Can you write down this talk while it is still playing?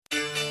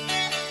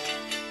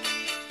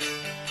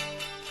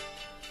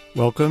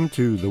Welcome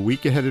to The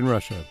Week Ahead in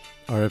Russia,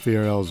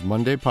 RFERL's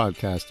Monday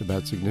podcast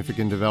about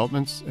significant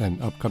developments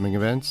and upcoming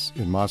events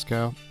in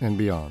Moscow and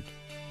beyond.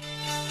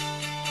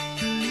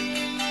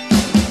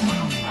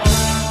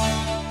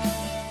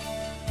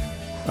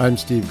 I'm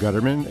Steve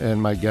Gutterman,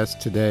 and my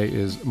guest today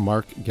is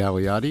Mark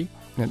Galeotti,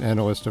 an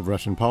analyst of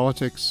Russian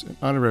politics, an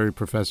honorary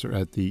professor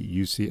at the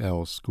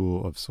UCL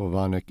School of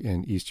Slavonic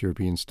and East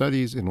European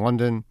Studies in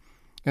London,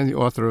 and the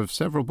author of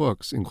several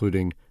books,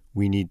 including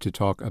We Need to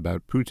Talk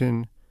About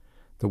Putin,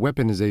 The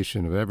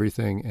Weaponization of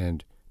Everything,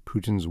 and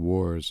Putin's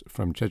Wars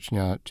from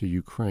Chechnya to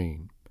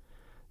Ukraine.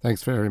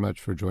 Thanks very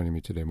much for joining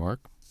me today, Mark.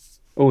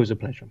 Always a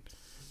pleasure.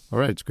 All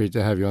right, it's great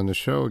to have you on the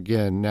show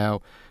again. Now,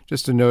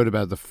 just a note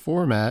about the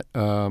format.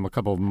 A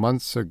couple of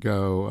months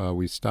ago,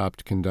 we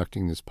stopped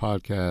conducting this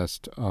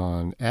podcast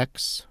on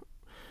X.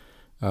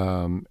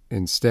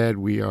 Instead,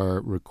 we are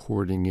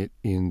recording it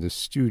in the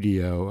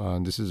studio.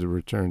 This is a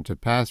return to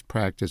past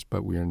practice,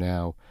 but we are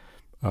now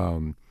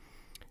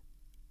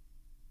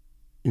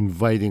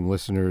inviting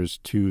listeners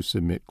to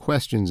submit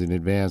questions in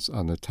advance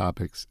on the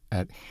topics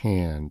at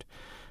hand.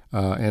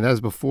 And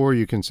as before,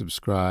 you can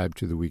subscribe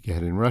to The Week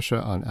Ahead in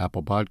Russia on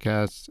Apple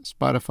Podcasts,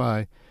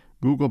 Spotify,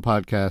 Google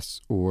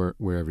Podcasts, or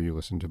wherever you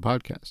listen to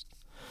podcasts.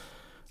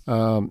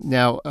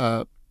 Now,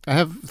 I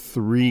have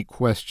three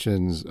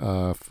questions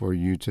for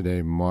you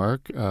today,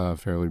 Mark,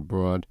 fairly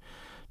broad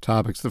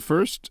topics. The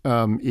first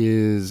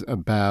is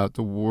about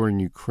the war in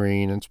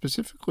Ukraine, and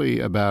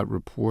specifically about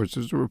reports.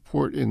 There's a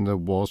report in the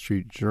Wall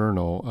Street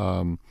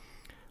Journal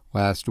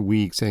last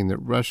week saying that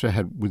Russia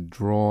had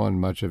withdrawn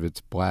much of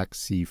its Black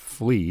Sea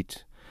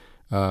fleet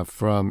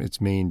from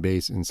its main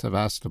base in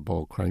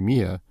Sevastopol,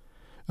 Crimea,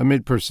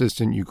 amid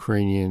persistent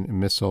Ukrainian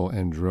missile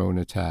and drone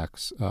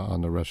attacks on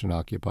the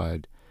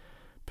Russian-occupied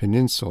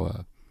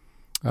peninsula.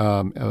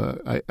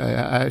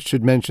 I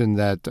should mention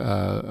that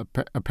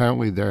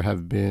apparently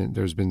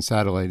there's been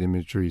satellite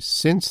imagery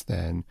since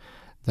then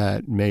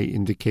that may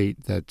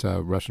indicate that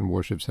Russian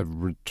warships have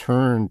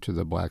returned to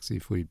the Black Sea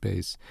Fleet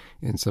base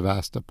in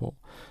Sevastopol.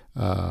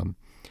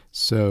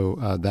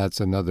 So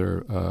that's another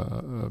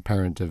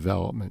apparent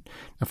development.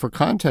 Now, for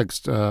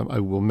context, I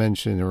will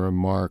mention a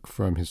remark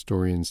from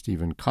historian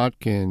Stephen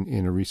Kotkin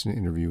in a recent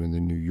interview in The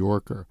New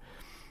Yorker.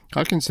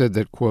 Kotkin said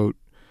that, quote,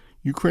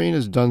 Ukraine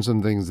has done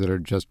some things that are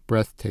just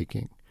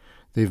breathtaking.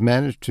 They've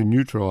managed to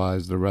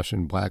neutralize the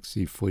Russian Black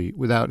Sea Fleet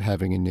without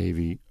having a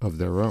navy of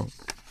their own,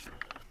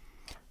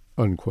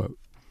 unquote.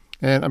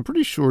 And I'm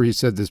pretty sure he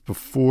said this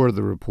before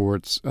the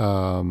reports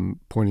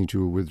pointing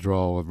to a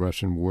withdrawal of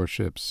Russian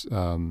warships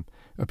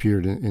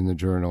appeared in the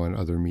journal and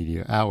other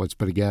media outlets.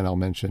 But again, I'll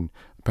mention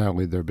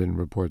apparently there have been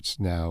reports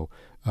now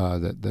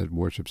that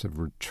warships have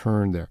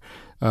returned there.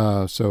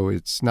 So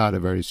it's not a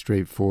very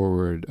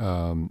straightforward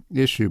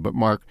issue. But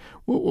Mark,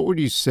 what would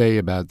you say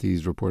about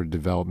these reported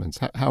developments?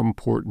 How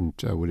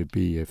important would it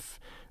be if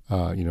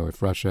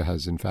Russia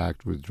has in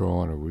fact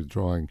withdrawn or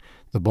withdrawing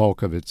the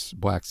bulk of its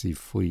Black Sea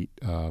fleet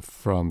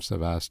from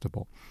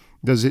Sevastopol?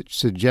 Does it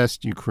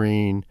suggest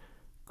Ukraine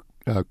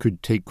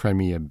could take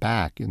Crimea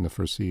back in the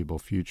foreseeable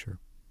future?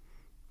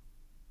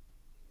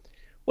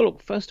 Well,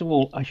 look, first of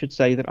all, I should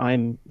say that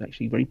I'm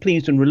actually very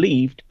pleased and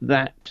relieved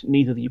that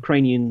neither the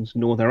Ukrainians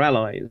nor their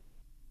allies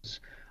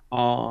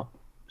are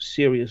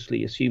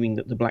seriously assuming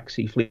that the Black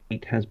Sea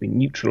Fleet has been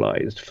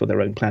neutralized for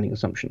their own planning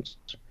assumptions,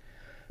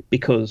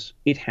 because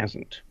it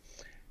hasn't.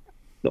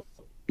 Look,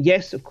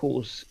 yes, of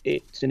course,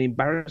 it's an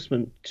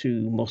embarrassment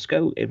to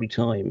Moscow every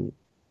time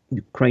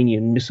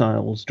Ukrainian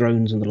missiles,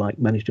 drones and the like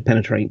manage to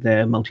penetrate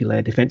their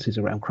multi-layer defenses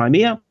around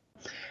Crimea.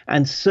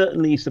 And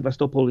certainly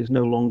Sevastopol is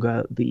no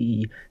longer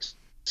the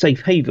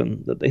safe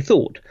haven that they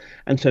thought.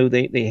 And so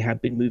they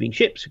have been moving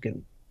ships,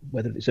 again,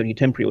 whether it's only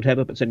temporary or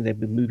whatever, but certainly they've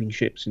been moving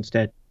ships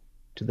instead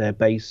to their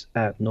base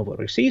at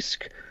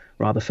Novorossiysk,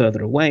 rather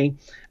further away.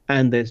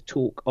 And there's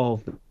talk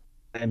of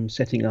them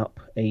setting up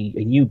a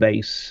new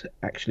base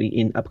actually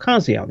in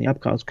Abkhazia, on the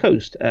Abkhaz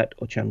coast at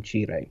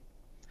Ochamchire.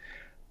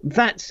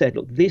 That said,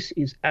 look, this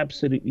is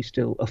absolutely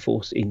still a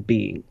force in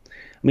being.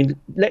 I mean,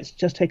 let's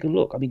just take a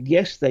look. I mean,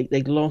 yes, they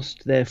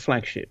lost their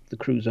flagship, the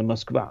cruiser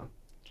Moskva.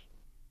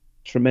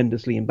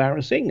 Tremendously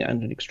embarrassing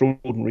and an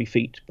extraordinary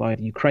feat by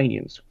the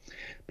Ukrainians.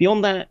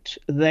 Beyond that,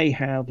 they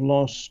have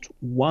lost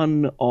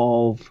one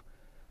of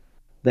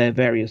their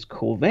various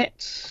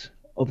corvettes,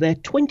 of their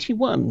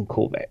 21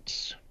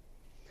 corvettes.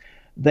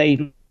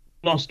 They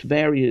lost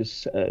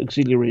various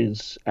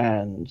auxiliaries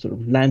and sort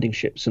of landing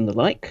ships and the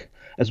like,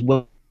 as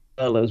well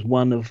as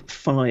one of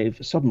 5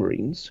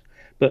 submarines.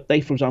 But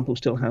they, for example,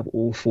 still have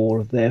all 4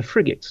 of their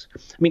frigates.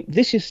 I mean,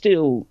 this is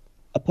still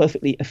a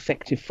perfectly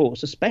effective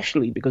force,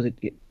 especially because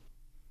it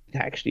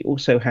actually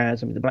also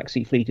has, I mean, the Black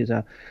Sea Fleet is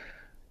an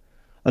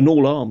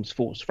all-arms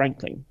force,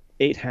 frankly.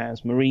 It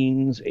has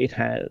marines, it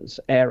has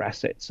air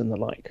assets and the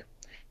like.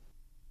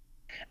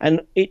 And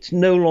it's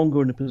no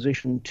longer in a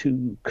position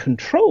to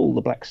control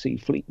the Black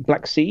Sea,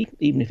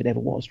 even if it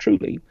ever was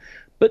truly,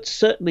 but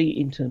certainly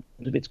in terms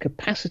of its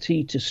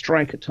capacity to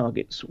strike at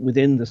targets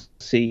within the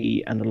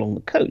sea and along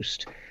the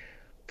coast,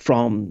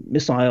 from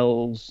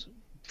missiles,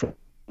 from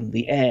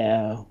the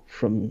air,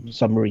 from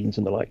submarines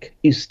and the like,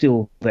 is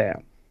still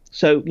there.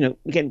 So,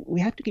 again,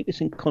 we have to keep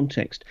this in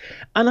context.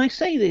 And I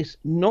say this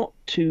not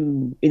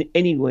to in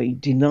any way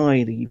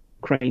deny the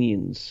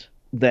Ukrainians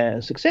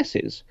their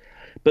successes,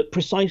 but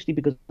precisely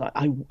because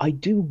I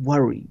do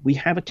worry. We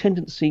have a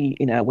tendency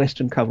in our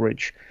Western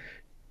coverage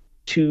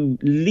to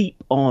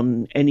leap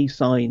on any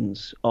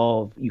signs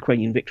of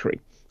Ukrainian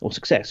victory, or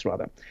success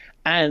rather,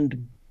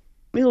 and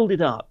build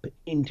it up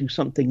into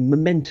something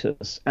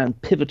momentous and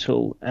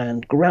pivotal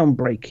and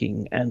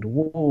groundbreaking and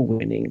war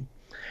winning.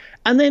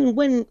 And then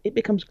when it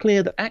becomes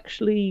clear that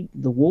actually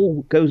the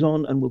war goes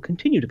on and will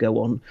continue to go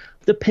on,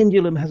 the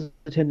pendulum has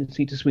a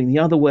tendency to swing the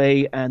other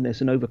way, and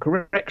there's an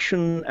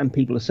overcorrection, and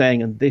people are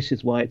saying, and this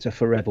is why it's a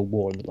forever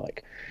war and the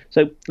like.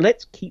 So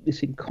let's keep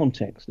this in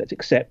context. Let's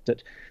accept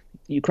that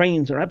the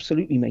Ukrainians are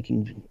absolutely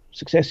making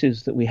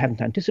successes that we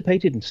hadn't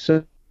anticipated, and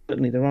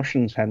certainly the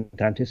Russians hadn't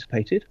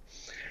anticipated.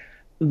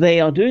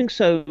 They are doing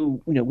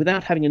so,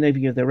 without having a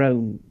navy of their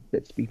own,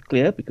 let's be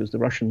clear, because the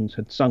Russians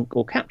had sunk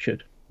or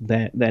captured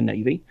their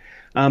navy.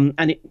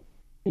 And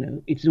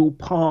it's all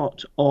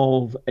part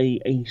of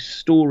a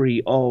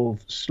story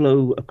of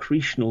slow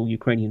accretional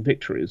Ukrainian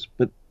victories,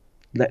 but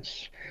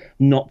let's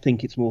not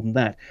think it's more than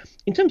that.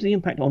 In terms of the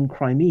impact on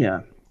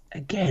Crimea,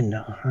 again,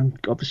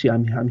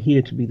 I'm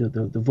here to be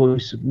the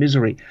voice of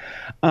misery.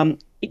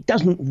 It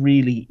doesn't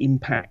really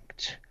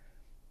impact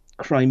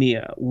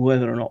Crimea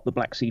whether or not the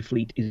Black Sea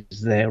Fleet is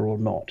there or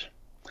not.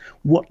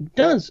 What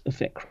does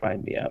affect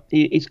Crimea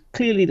is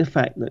clearly the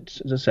fact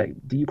that, as I say,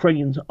 the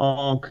Ukrainians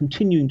are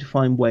continuing to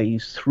find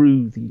ways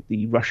through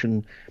the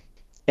Russian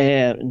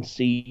air and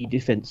sea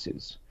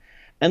defenses.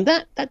 And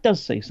that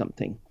does say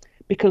something,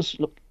 because,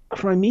 look,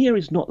 Crimea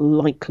is not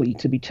likely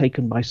to be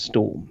taken by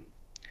storm.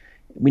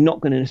 We're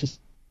not going to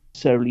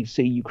necessarily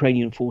see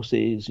Ukrainian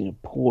forces,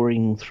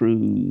 pouring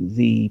through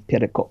the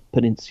Perekop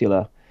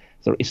Peninsula,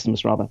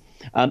 isthmus rather,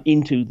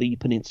 into the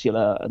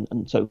peninsula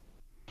and so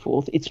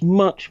forth. It's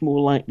much more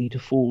likely to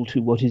fall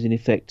to what is in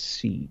effect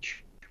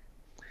siege.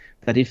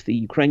 That if the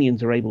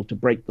Ukrainians are able to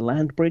break the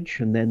land bridge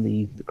and then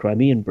the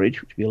Crimean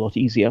bridge, which would be a lot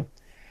easier,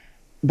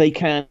 they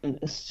can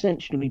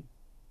essentially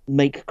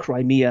make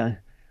Crimea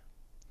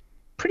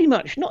pretty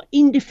much not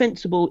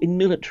indefensible in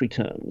military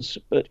terms,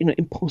 but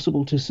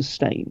impossible to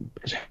sustain.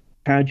 Because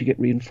how do you get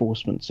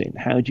reinforcements in?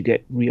 How do you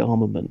get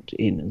rearmament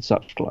in and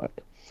such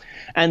like?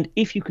 And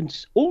if you can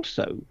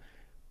also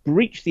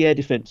breach the air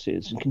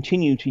defences and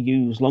continue to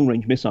use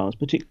long-range missiles,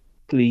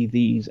 particularly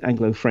these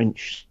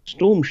Anglo-French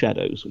Storm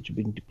Shadows, which have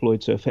been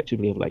deployed so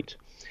effectively of late,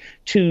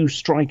 to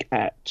strike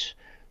at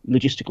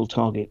logistical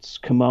targets,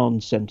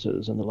 command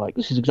centres and the like.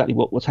 This is exactly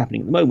what's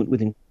happening at the moment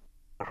within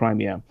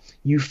Crimea.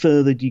 You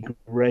further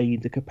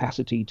degrade the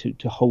capacity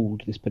to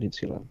hold this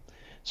peninsula.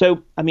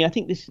 So, I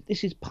think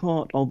this is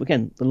part of,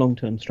 again, the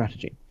long-term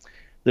strategy,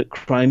 that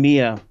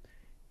Crimea,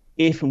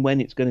 if and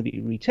when it's going to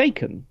be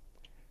retaken,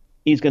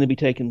 is going to be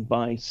taken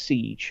by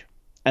siege.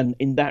 And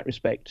in that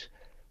respect,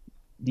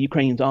 the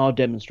Ukrainians are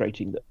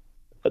demonstrating that,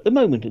 at the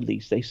moment at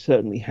least, they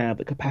certainly have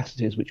the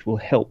capacities which will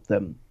help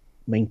them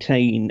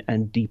maintain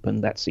and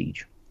deepen that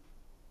siege.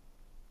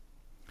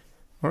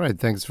 All right.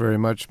 Thanks very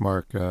much,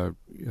 Mark.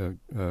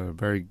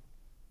 Very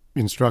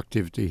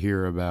instructive to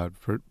hear about,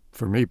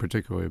 for me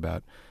particularly,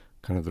 about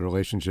kind of the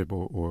relationship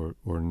or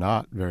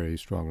not very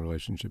strong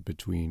relationship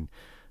between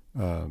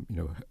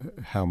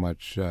how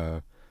much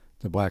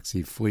the Black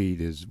Sea Fleet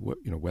is,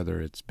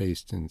 whether it's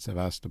based in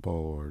Sevastopol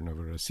or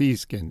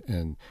Novorossiysk,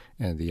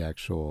 and the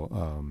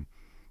actual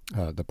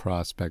the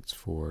prospects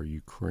for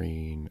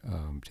Ukraine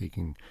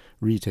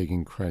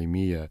retaking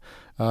Crimea.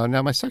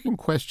 Now, my second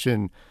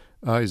question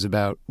is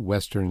about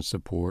Western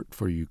support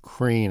for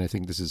Ukraine. I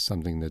think this is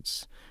something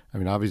that's,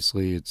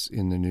 obviously it's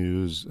in the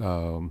news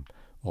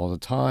all the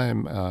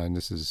time, and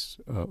this is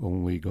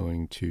only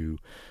going to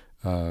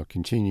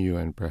continue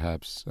and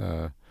perhaps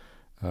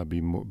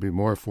be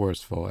more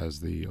forceful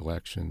as the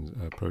election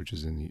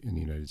approaches in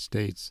the United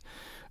States.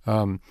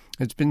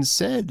 It's been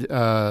said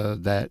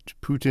that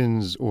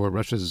Putin's or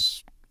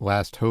Russia's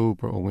last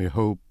hope or only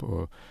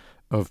hope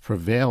of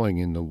prevailing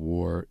in the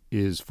war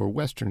is for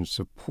Western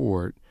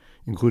support,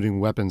 including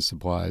weapons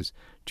supplies,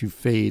 to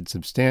fade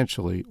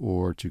substantially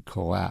or to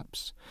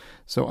collapse.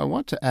 So I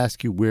want to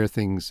ask you where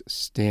things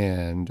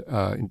stand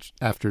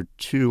after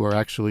two, or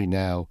actually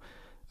now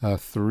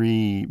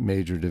three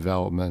major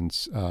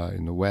developments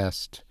in the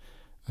West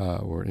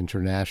or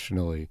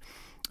internationally.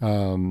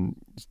 The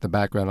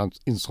background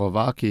in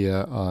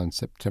Slovakia on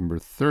September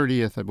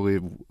 30th, I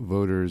believe,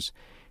 voters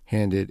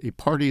handed a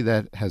party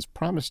that has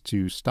promised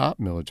to stop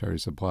military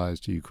supplies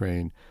to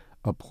Ukraine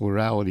a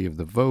plurality of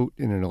the vote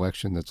in an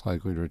election that's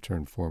likely to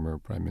return former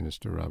Prime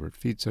Minister Robert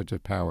Fico to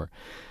power.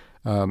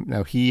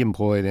 Now, he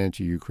employed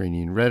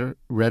anti-Ukrainian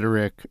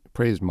rhetoric,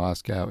 praised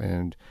Moscow,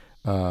 and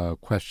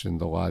questioned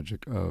the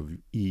logic of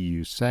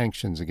EU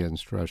sanctions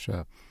against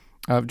Russia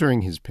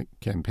during his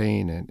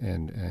campaign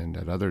and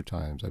at other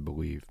times, I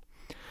believe.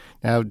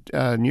 Now,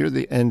 near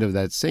the end of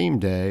that same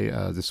day,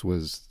 this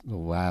was the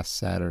last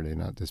Saturday,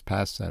 not this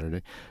past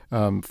Saturday,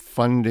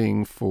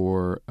 funding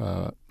for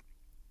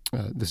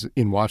this is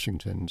in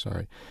Washington,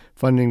 sorry,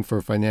 funding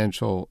for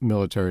financial,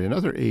 military, and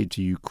other aid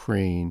to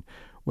Ukraine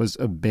was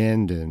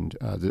abandoned.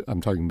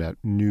 I'm talking about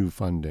new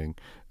funding,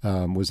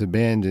 was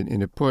abandoned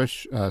in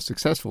a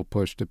successful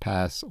push to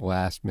pass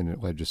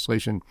last-minute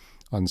legislation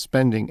on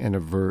spending and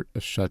avert a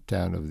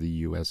shutdown of the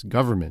U.S.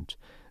 government,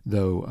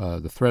 though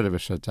the threat of a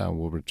shutdown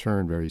will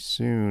return very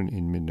soon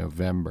in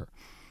mid-November.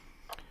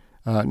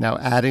 Now,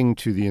 adding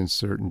to the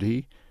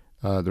uncertainty,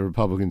 the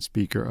Republican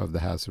Speaker of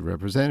the House of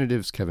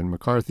Representatives, Kevin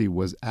McCarthy,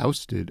 was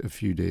ousted a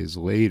few days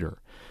later,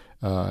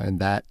 and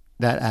that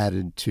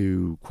added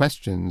to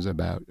questions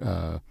about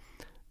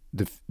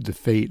the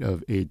fate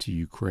of aid to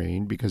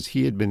Ukraine, because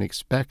he had been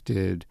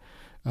expected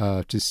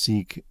to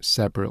seek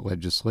separate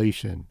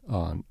legislation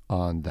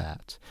on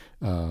that.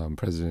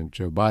 President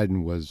Joe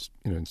Biden was,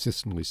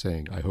 insistently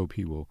saying, "I hope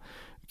he will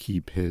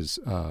keep his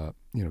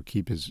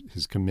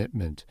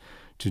commitment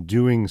to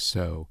doing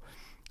so."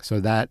 So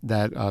that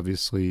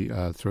obviously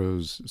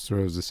throws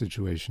the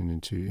situation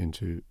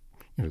into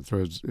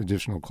throws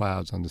additional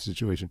clouds on the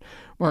situation.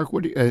 Mark,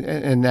 what do you,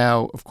 and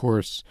now, of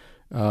course,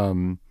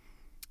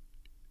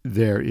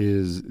 there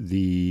is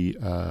the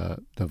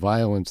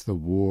violence, the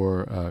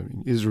war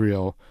in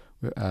Israel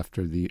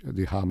after the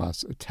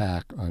Hamas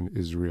attack on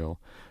Israel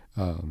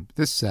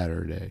this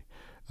Saturday,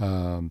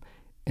 and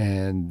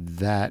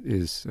that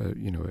is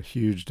a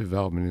huge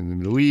development in the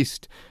Middle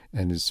East,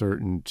 and is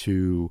certain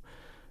to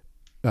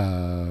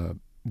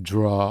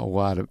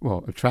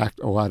attract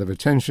a lot of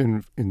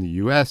attention in the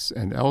U.S.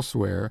 and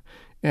elsewhere,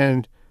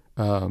 and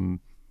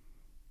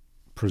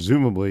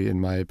presumably, in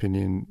my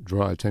opinion,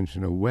 draw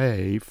attention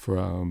away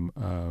from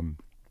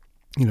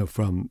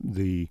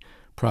the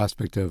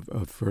prospect of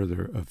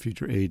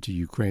future aid to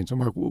Ukraine. So,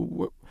 Mark,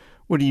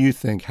 what do you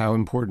think? How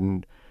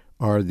important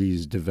are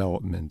these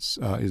developments?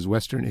 Is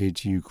Western aid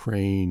to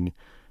Ukraine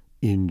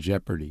in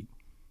jeopardy?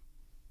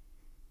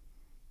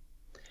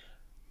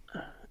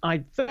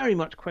 I very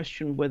much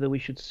question whether we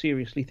should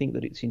seriously think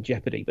that it's in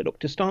jeopardy. But look,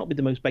 to start with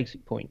the most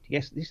basic point,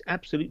 yes, this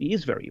absolutely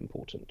is very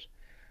important.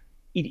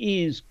 It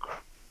is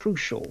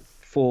crucial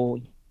for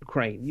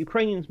Ukraine.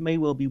 Ukrainians may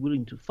well be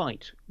willing to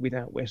fight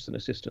without Western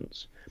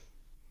assistance,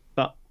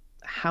 but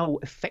how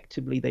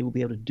effectively they will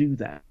be able to do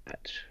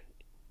that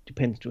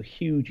depends to a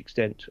huge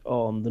extent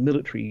on the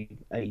military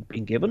aid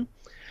being given.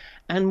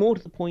 And more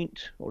to the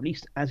point, or at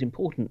least as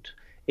important,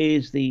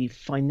 is the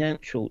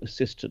financial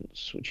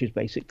assistance, which is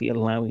basically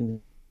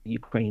allowing the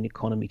Ukrainian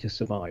economy to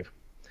survive.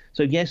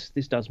 So yes,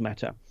 this does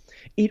matter.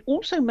 It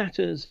also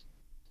matters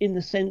in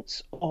the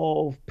sense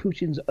of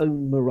Putin's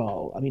own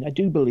morale. I mean, I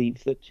do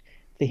believe that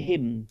for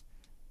him,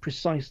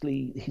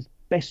 precisely his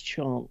best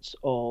chance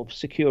of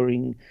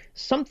securing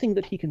something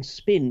that he can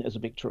spin as a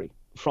victory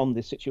from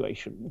this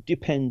situation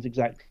depends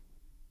exactly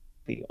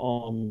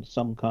on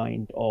some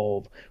kind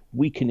of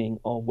weakening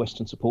of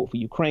Western support for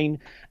Ukraine,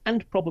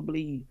 and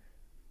probably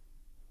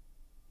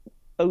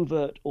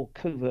overt or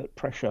covert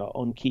pressure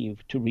on Kyiv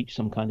to reach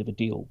some kind of a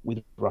deal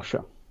with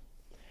Russia.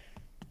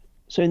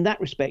 So in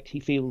that respect, he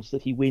feels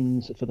that he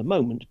wins for the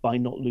moment by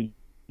not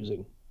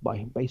losing,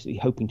 by basically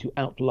hoping to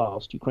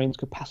outlast Ukraine's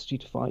capacity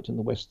to fight and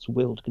the West's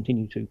will to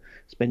continue to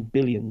spend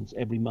billions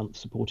every month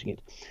supporting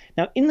it.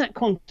 Now, in that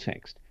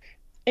context,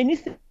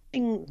 anything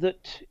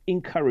that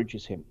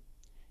encourages him,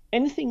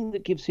 anything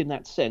that gives him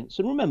that sense,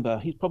 and remember,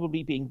 he's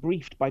probably being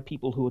briefed by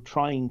people who are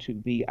trying to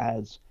be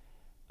as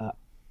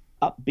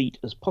upbeat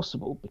as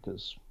possible,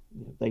 because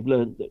they've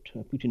learned that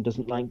Putin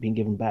doesn't like being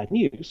given bad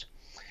news.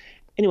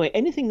 Anyway,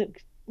 anything that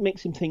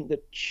makes him think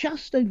that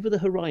just over the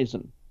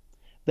horizon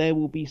there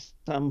will be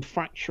some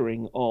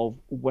fracturing of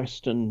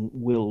Western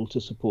will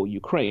to support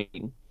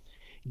Ukraine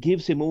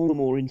gives him all the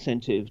more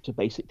incentive to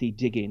basically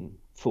dig in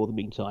for the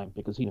meantime,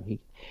 because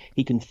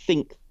he can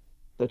think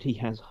that he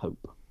has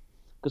hope,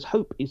 because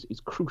hope is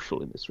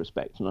crucial in this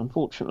respect. And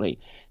unfortunately,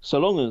 so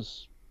long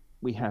as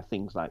we have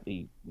things like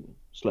the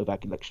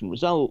Slovak election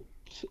result,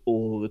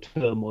 or the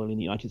turmoil in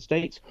the United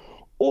States,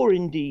 or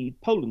indeed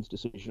Poland's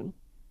decision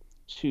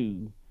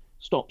to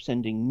stop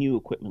sending new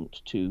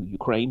equipment to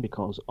Ukraine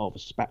because of a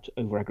spat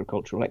over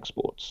agricultural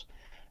exports,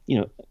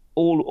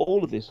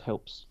 all of this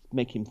helps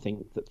make him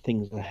think that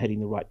things are heading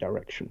the right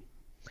direction.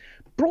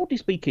 Broadly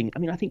speaking, I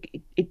mean, I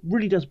think it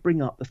really does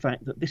bring up the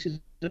fact that this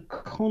is a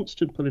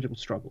constant political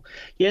struggle.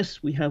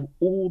 Yes, we have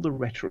all the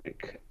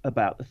rhetoric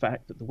about the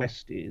fact that the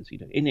West is,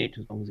 in it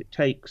as long as it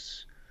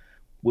takes,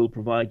 will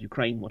provide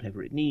Ukraine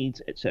whatever it needs,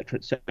 etc.,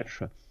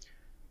 etc.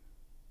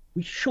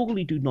 We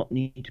surely do not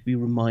need to be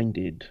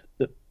reminded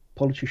that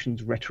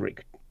politicians'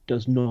 rhetoric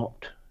does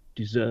not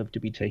deserve to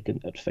be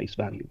taken at face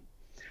value.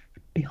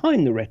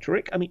 Behind the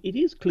rhetoric, I mean, it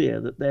is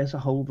clear that there's a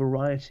whole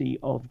variety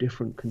of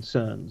different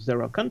concerns.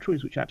 There are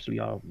countries which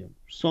absolutely are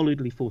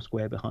solidly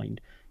foursquare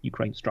behind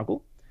Ukraine's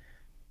struggle.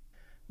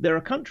 There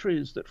are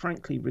countries that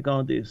frankly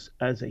regard this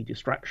as a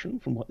distraction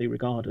from what they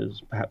regard as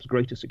perhaps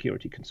greater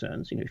security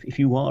concerns. If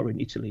you are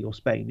in Italy or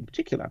Spain in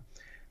particular,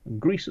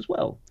 and Greece as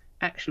well,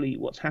 actually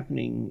what's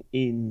happening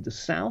in the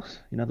south,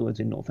 in other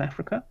words, in North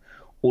Africa,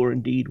 or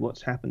indeed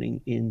what's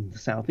happening in the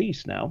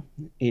southeast now,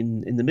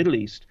 in the Middle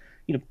East,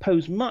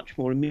 pose much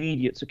more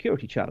immediate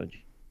security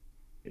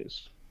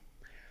challenges.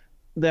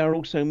 There are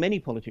also many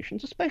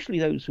politicians, especially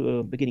those who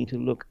are beginning to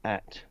look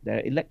at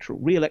their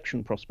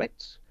re-election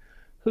prospects,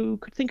 who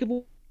could think of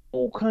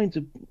all kinds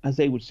of, as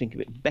they would think of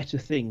it, better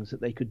things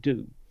that they could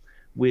do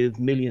with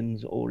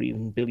millions or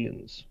even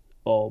billions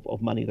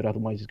of money that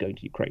otherwise is going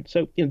to Ukraine.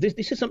 So,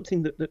 this is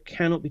something that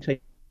cannot be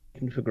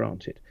taken for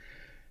granted.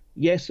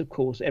 Yes, of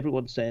course,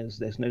 everyone says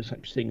there's no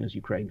such thing as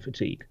Ukraine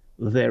fatigue.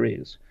 There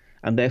is.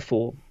 And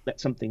therefore,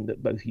 that's something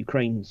that both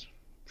Ukraine's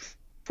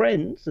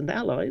friends and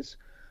allies,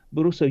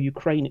 but also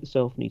Ukraine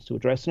itself needs to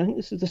address. And I think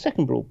this is the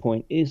second broad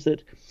point, is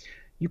that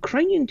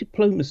Ukrainian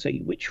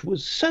diplomacy, which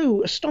was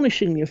so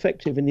astonishingly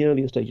effective in the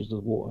earlier stages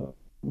of the war,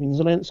 I mean,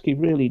 Zelensky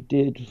really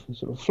did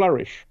sort of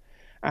flourish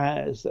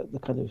as the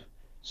kind of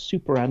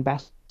super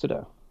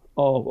ambassador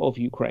of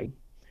Ukraine.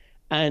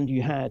 And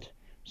you had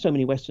so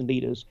many Western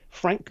leaders,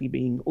 frankly,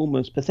 being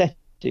almost pathetic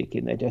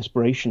in their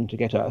desperation to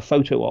get a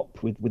photo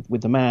op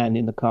with the man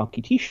in the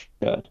khaki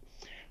T-shirt,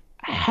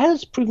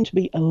 has proven to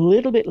be a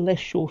little bit less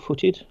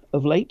sure-footed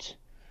of late.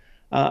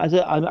 As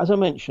I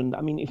mentioned,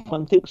 I mean, if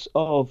one thinks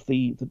of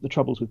the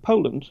troubles with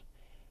Poland,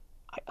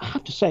 I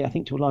have to say, I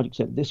think to a large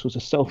extent, this was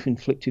a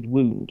self-inflicted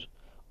wound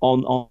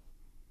on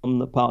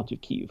the part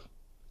of Kyiv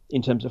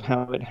in terms of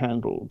how it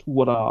handled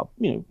what are,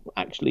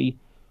 actually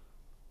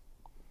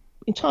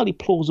entirely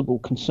plausible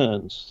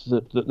concerns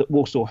that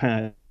Warsaw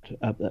had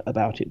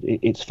about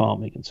its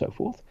farming and so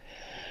forth.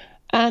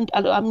 And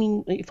I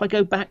mean, if I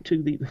go back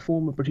to the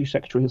former British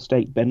Secretary of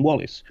State, Ben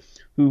Wallace,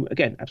 who,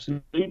 again,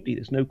 absolutely,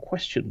 there's no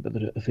question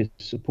of his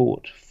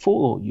support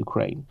for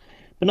Ukraine.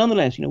 But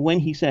nonetheless, when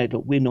he said,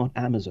 look, we're not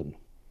Amazon,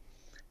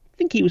 I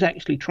think he was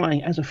actually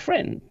trying, as a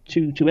friend,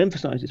 to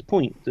emphasize his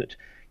point that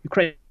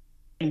Ukraine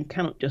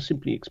cannot just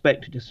simply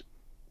expect to just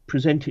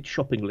present its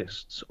shopping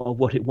lists of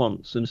what it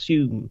wants and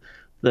assume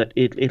that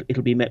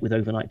it'll be met with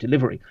overnight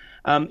delivery.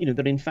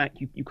 That in fact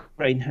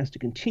Ukraine has to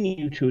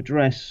continue to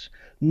address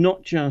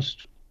not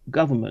just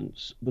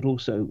governments but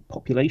also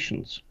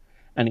populations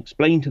and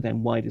explain to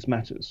them why this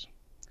matters.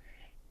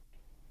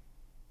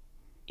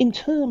 In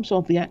terms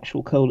of the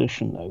actual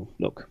coalition, though,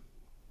 look,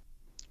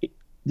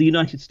 the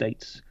United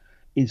States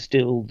is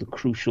still the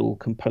crucial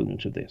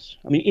component of this.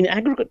 I mean, in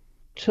aggregate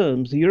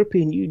terms, the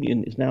European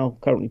Union is now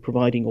currently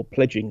providing or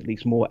pledging at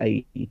least more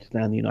aid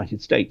than the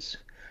United States.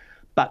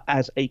 But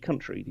as a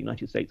country, the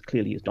United States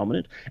clearly is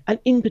dominant. And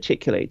in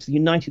particular, it's the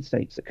United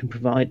States that can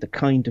provide the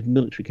kind of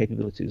military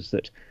capabilities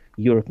that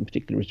Europe in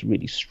particular is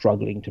really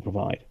struggling to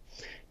provide.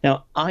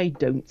 Now, I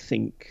don't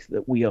think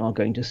that we are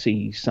going to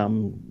see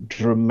some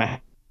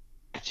dramatic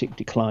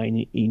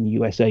decline in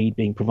US aid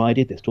being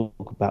provided. There's talk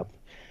about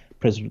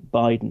President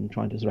Biden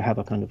trying to sort of have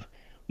a kind of,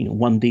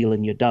 one deal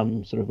and you're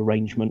done sort of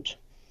arrangement.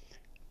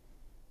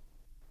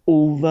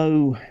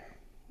 Although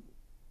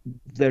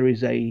there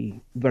is a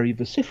very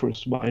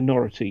vociferous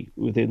minority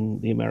within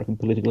the American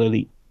political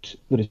elite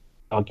that is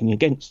arguing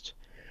against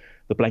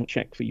the blank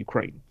check for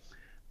Ukraine.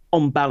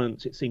 On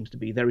balance, it seems to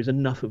be there is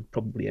enough of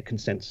probably a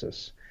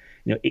consensus.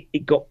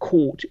 It got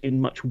caught in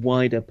much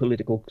wider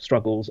political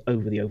struggles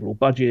over the overall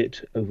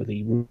budget, over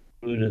the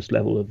ruinous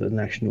level of the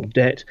national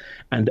debt,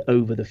 and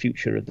over the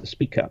future of the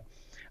speaker.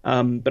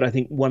 But I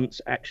think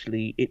once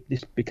actually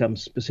this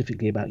becomes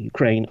specifically about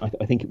Ukraine,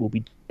 I think it will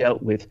be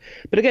dealt with.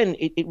 But again,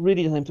 it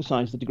really does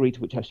emphasize the degree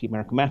to which actually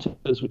America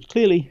matters, which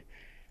clearly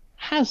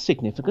has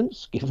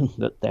significance given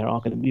that there are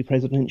going to be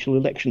presidential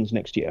elections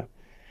next year.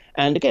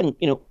 And again,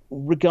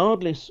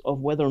 regardless of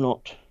whether or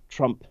not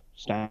Trump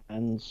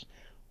stands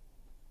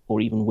or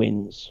even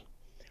wins,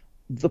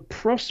 the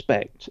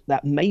prospect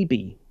that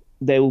maybe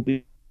there will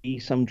be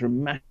some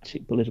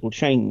dramatic political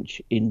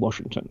change in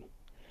Washington,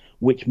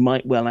 which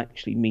might well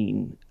actually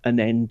mean an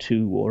end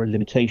to or a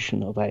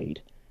limitation of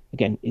aid,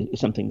 again, is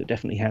something that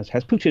definitely has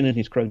Putin and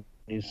his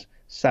cronies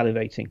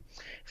salivating.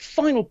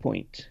 Final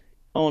point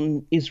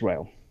on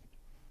Israel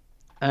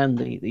and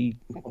the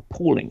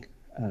appalling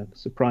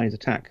surprise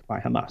attack by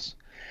Hamas.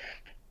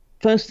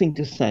 First thing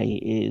to say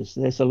is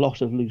there's a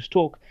lot of loose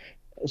talk.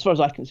 As far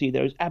as I can see,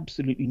 there is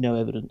absolutely no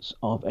evidence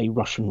of a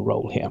Russian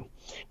role here.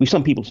 We've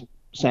some people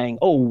saying,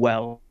 oh,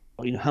 well,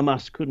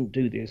 Hamas couldn't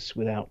do this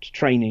without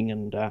training,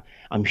 and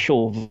I'm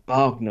sure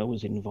Wagner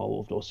was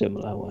involved or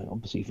similar. Well,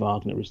 obviously,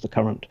 Wagner is the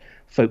current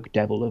folk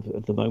devil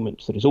of the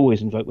moment that is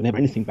always invoked whenever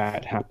anything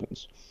bad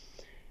happens.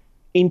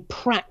 In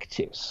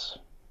practice,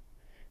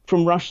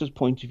 from Russia's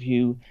point of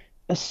view,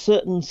 a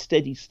certain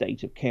steady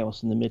state of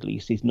chaos in the Middle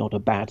East is not a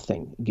bad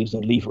thing. It gives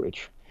them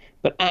leverage.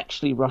 But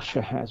actually,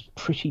 Russia has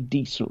pretty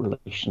decent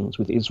relations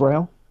with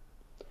Israel.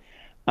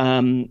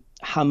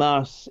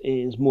 Hamas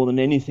is more than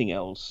anything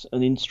else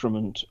an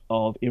instrument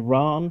of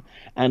Iran,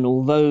 and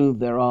although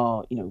there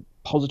are,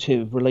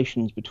 positive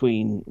relations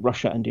between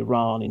Russia and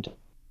Iran in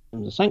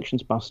terms of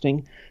sanctions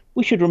busting,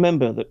 we should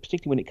remember that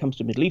particularly when it comes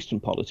to Middle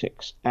Eastern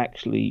politics,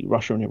 actually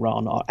Russia and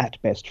Iran are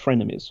at best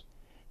frenemies.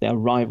 They are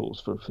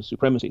rivals for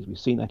supremacy. We've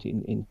seen that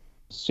in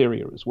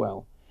Syria as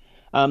well.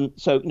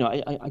 So,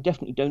 I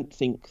definitely don't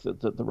think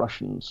that the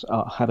Russians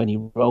have any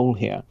role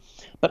here,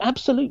 but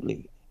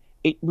absolutely.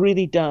 it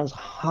really does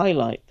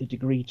highlight the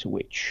degree to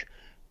which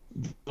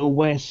the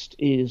West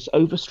is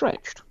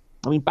overstretched.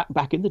 I mean,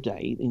 back in the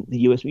day, in the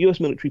US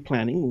military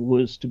planning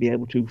was to be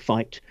able to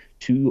fight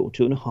 2 or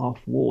 2.5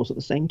 wars at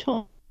the same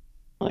time.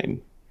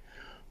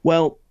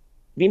 Well,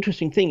 the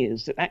interesting thing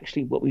is that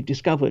actually what we've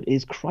discovered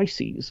is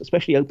crises,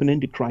 especially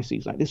open-ended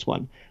crises like this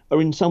one, are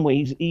in some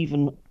ways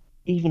even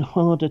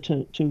harder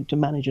to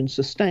manage and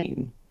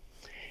sustain.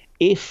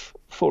 If,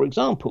 for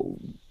example,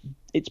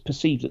 it's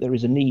perceived that there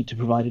is a need to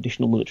provide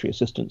additional military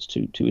assistance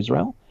to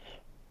Israel,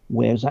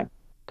 where's that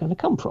going to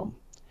come from?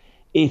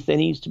 If there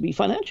needs to be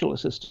financial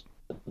assistance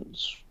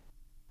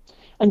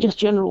and just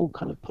general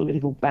kind of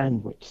political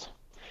bandwidth.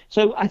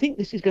 So I think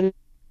this is going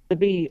to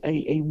be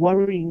a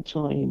worrying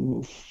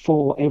time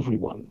for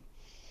everyone.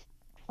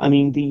 I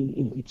mean,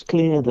 it's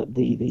clear that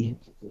the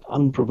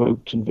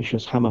unprovoked and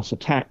vicious Hamas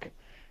attack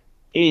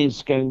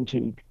is going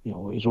to,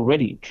 is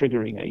already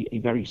triggering a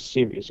very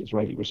serious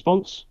Israeli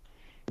response.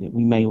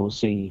 We may well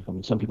see, I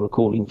mean, some people are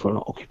calling for an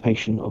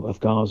occupation of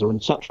Gaza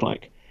and such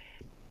like.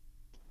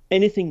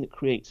 Anything that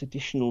creates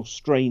additional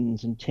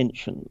strains and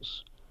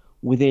tensions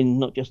within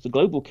not just the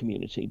global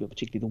community, but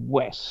particularly the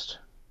West,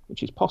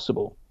 which is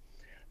possible,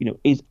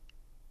 is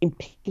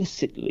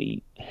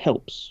implicitly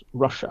helps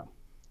Russia.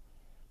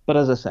 But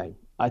as I say,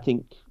 I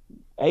think,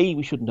 A,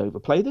 we shouldn't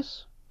overplay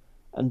this,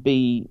 and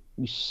B,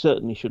 we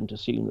certainly shouldn't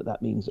assume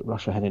that means that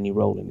Russia had any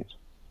role in it.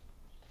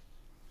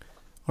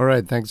 All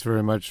right. Thanks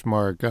very much,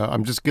 Mark.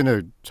 I'm just going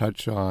to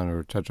touch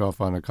off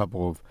on a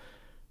couple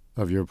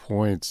of your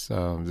points.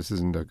 This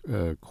isn't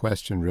a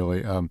question,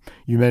 really.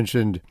 You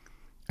mentioned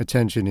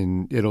attention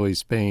in Italy,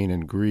 Spain,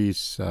 and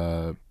Greece,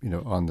 on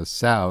the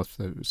south,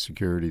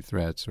 security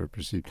threats are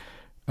perceived.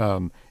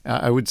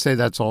 I would say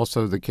that's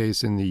also the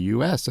case in the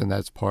U.S., and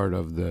that's part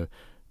of the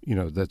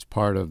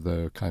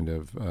kind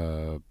of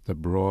the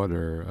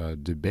broader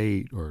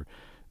debate or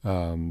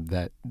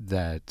that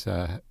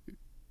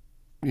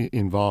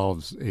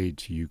involves aid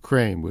to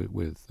Ukraine,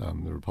 with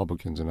the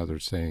Republicans and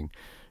others saying,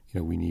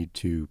 we need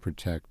to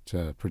protect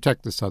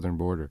the southern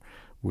border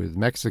with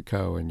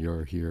Mexico, and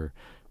you're here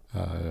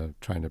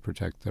trying to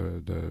protect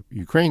the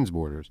Ukraine's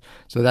borders.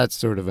 So that's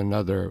sort of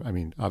another. I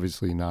mean,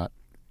 obviously not.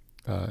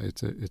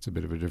 It's a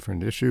bit of a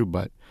different issue,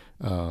 but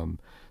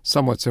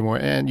somewhat similar.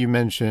 And you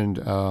mentioned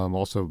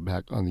also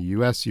back on the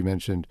U.S. You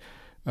mentioned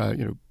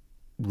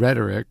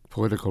rhetoric,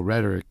 political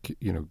rhetoric.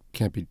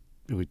 Can't be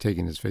really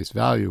taken as face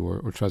value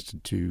or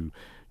trusted to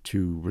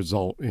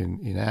result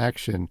in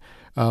action.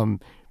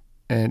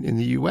 And in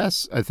the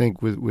U.S., I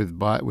think with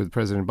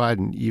President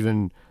Biden,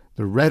 even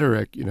the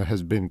rhetoric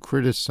has been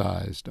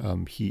criticized.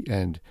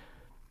 In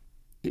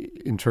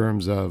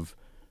terms of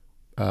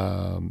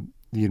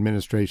the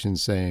administration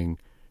saying,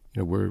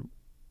 we're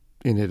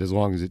in it as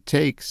long as it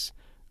takes,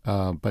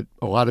 but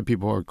a lot of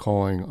people are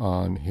calling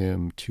on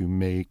him to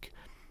make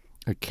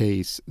a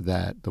case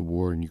that the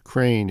war in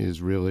Ukraine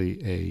is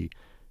really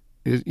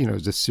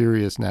is a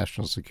serious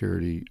national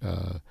security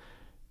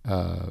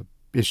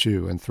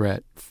issue and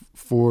threat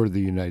for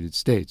the United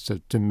States. So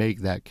to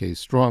make that case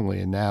strongly,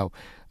 and now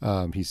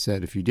he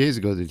said a few days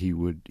ago that he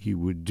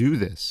would do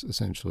this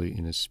essentially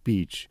in a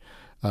speech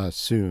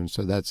soon.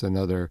 So that's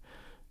another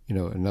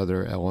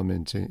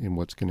element in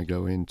what's going to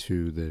go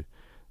into the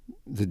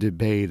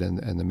debate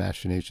and the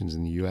machinations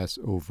in the U.S.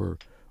 over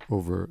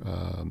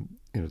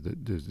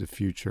the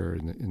future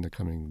in the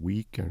coming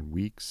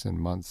weeks and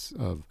months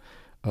of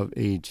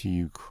aid to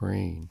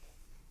Ukraine.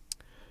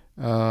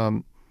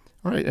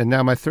 All right, and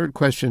now my third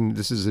question,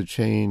 this is a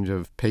change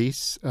of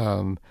pace.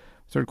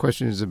 Third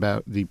question is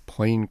about the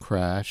plane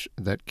crash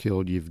that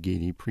killed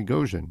Yevgeny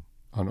Prigozhin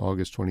on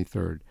August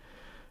 23rd.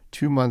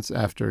 2 months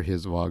after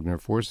his Wagner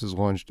forces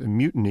launched a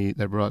mutiny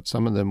that brought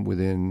some of them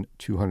within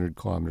 200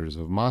 kilometers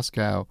of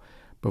Moscow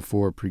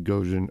before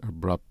Prigozhin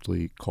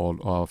abruptly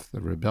called off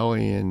the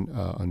rebellion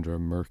under a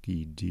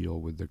murky deal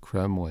with the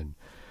Kremlin.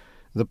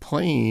 The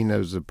plane, that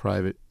was a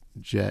private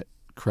jet,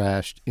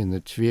 crashed in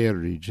the Tver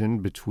region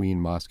between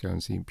Moscow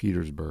and St.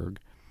 Petersburg.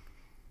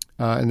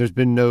 And there's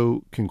been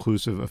no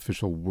conclusive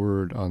official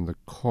word on the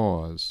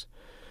cause.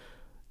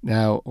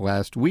 Now,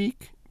 last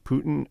week,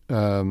 Putin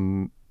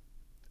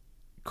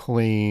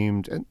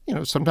claimed, and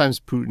sometimes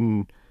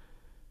Putin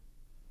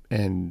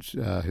and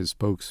his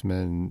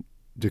spokesman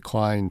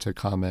decline to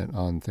comment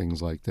on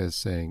things like this,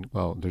 saying,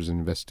 well, there's an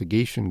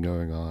investigation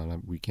going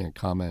on. We can't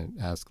comment,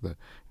 ask the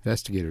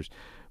investigators.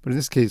 But in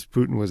this case,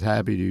 Putin was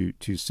happy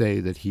to say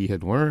that he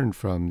had learned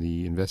from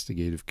the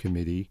investigative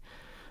committee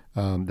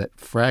that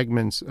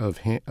fragments of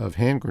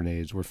hand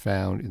grenades were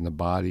found in the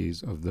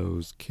bodies of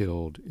those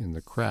killed in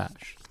the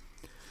crash.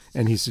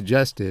 And he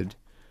suggested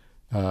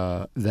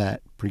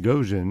that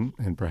Prigozhin,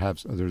 and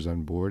perhaps others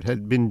on board,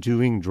 had been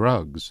doing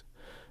drugs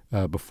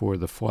before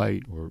the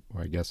flight, or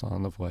I guess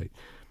on the flight,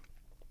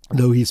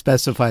 though he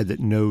specified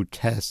that no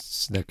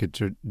tests that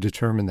could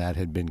determine that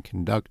had been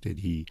conducted.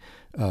 He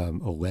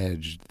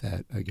alleged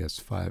that, I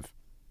guess,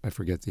 I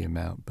forget the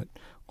amount, but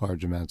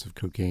large amounts of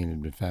cocaine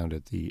had been found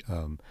at the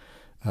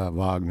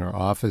Wagner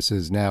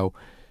offices. Now,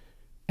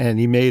 And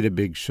he made a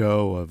big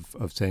show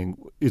of saying,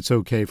 it's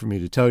okay for me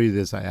to tell you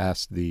this. I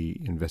asked the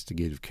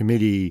investigative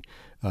committee,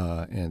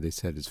 and they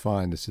said it's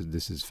fine. This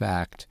is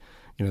fact.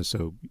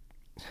 So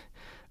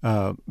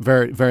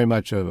very, very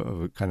much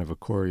of a kind of a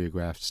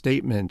choreographed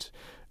statement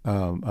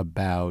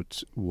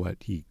about what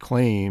he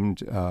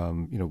claimed,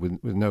 with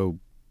no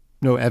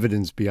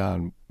evidence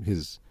beyond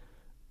his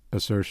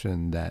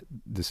assertion that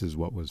this is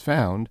what was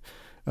found.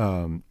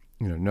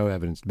 No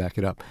evidence to back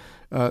it up.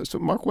 So,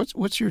 Mark,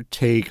 what's your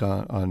take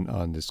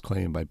on this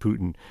claim by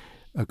Putin?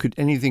 Could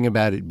anything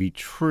about it be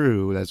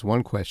true? That's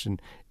one question.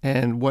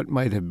 And what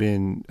might have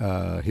been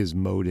his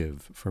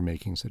motive for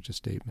making such a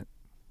statement?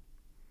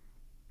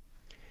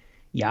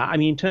 Yeah, I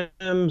mean, in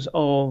terms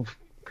of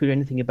could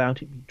anything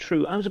about it be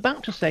true, I was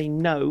about to say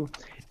no,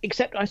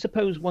 except I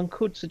suppose one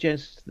could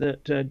suggest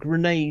that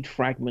grenade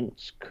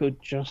fragments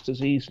could just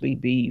as easily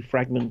be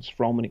fragments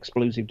from an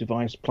explosive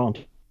device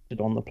planted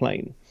on the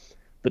plane.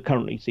 That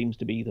currently seems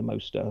to be the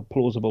most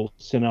plausible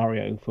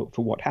scenario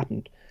for what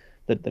happened,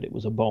 that it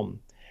was a bomb.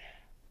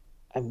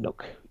 And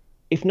look,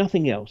 if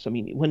nothing else, I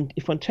mean,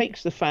 if one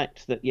takes the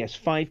fact that, yes,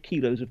 5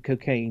 kilos of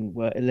cocaine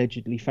were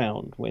allegedly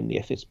found when the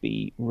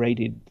FSB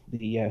raided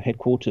the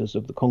headquarters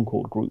of the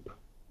Concord Group,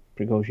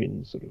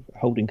 Prigozhin's sort of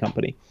holding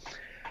company,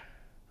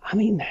 I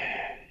mean,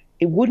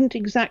 it wouldn't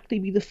exactly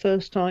be the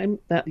first time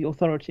that the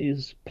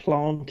authorities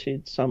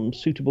planted some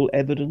suitable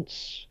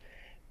evidence,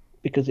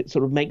 because it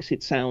sort of makes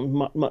it sound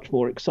much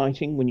more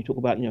exciting when you talk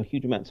about,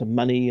 huge amounts of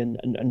money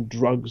and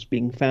drugs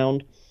being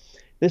found.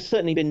 There's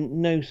certainly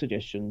been no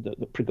suggestion that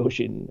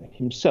Prigozhin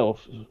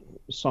himself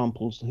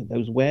samples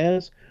those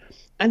wares.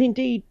 And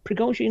indeed,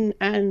 Prigozhin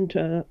and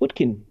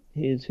Utkin,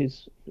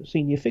 his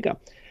senior figure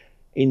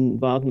in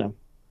Wagner,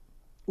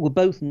 were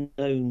both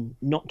known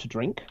not to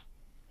drink.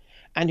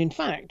 And in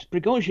fact,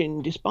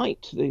 Prigozhin,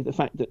 despite the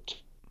fact that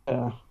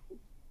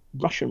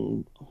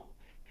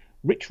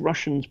rich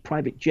Russians'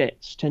 private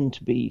jets tend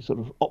to be sort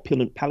of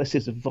opulent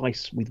palaces of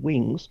vice with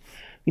wings,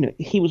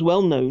 he was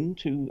well known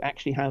to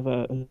actually have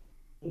a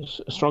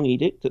strong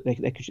edict that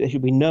there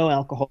should be no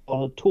alcohol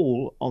at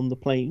all on the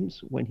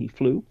planes when he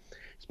flew,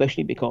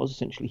 especially because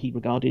essentially he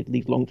regarded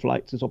these long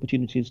flights as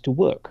opportunities to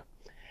work.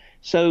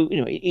 So,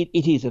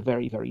 it is a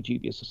very, very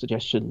dubious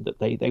suggestion that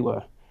they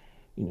were,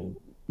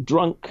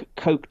 drunk,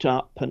 coked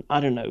up, and, I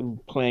don't know,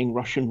 playing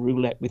Russian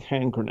roulette with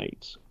hand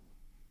grenades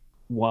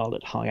while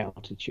at high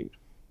altitude.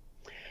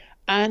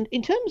 And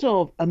in terms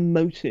of a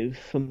motive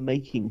for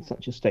making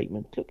such a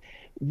statement, look,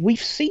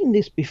 we've seen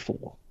this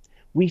before.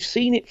 We've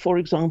seen it, for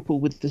example,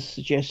 with the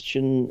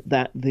suggestion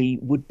that the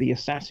would-be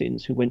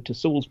assassins who went to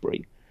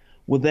Salisbury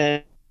were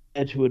there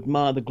to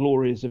admire the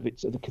glories of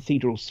the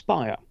cathedral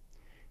spire,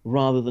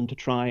 rather than to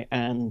try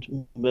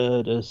and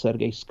murder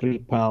Sergei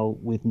Skripal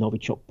with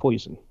Novichok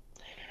poison.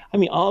 I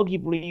mean,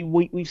 arguably,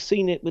 we've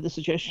seen it with the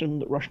suggestion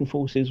that Russian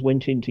forces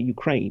went into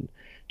Ukraine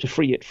to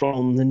free it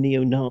from the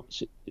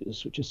neo-Nazis,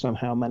 which has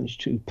somehow managed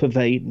to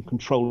pervade and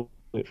control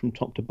it from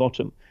top to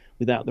bottom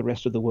without the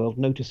rest of the world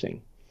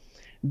noticing.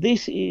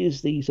 This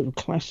is the sort of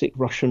classic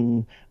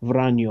Russian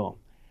vranyo,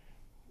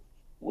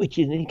 which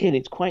is, again,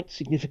 it's quite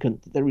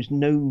significant that there is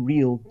no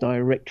real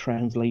direct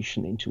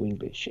translation into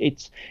English.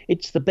 It's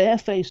the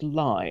barefaced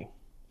lie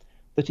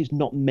that is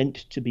not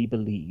meant to be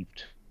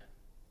believed,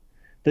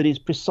 that is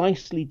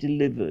precisely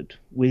delivered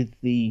with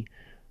the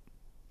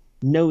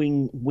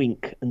knowing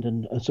wink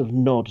and a sort of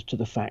nod to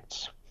the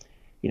facts.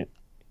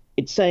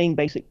 It's saying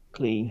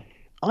basically,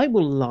 I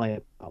will lie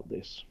about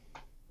this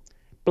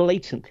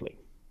blatantly,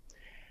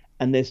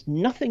 and there's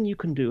nothing you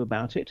can do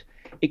about it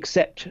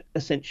except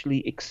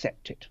essentially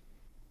accept it.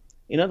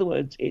 In other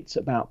words, it's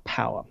about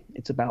power.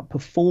 It's about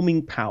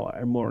performing power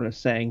and more or less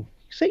saying,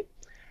 see,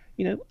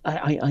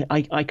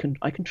 I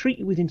can treat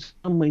you with, in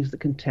some ways, the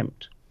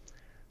contempt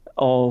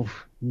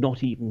of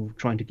not even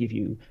trying to give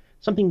you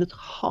something that's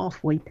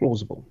halfway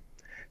plausible.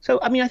 So,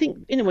 I mean, I think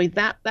in a way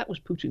that was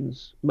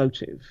Putin's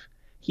motive.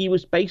 He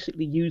was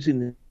basically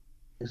using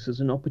this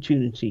as an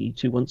opportunity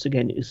to once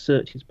again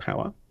assert his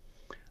power.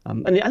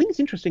 And I think it's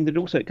interesting that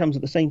also it comes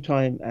at the same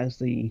time as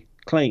the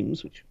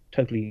claims, which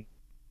totally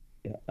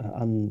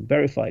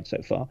unverified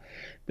so far,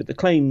 but the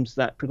claims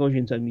that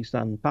Prigozhin's only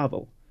son,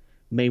 Pavel,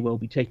 may well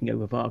be taking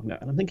over Wagner.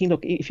 And I'm thinking,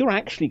 look, if you're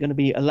actually going to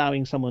be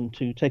allowing someone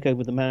to take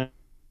over the mantle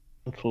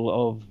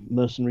of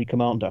mercenary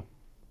commander,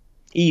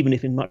 even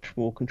if in much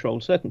more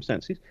controlled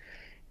circumstances,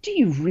 do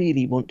you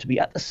really want to be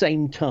at the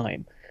same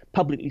time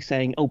publicly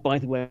saying, oh, by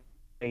the way,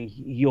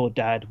 your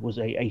dad was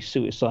a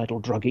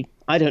suicidal druggie?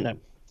 I don't know.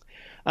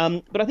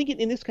 But I think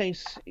in this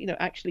case,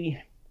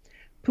 actually,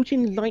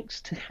 Putin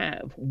likes to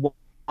have one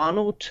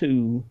or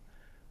two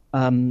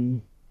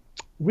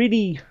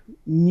really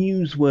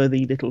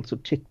newsworthy little sort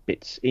of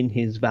tidbits in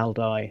his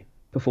Valdai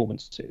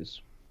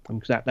performances.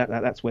 Because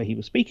that's where he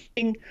was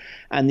speaking.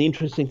 And the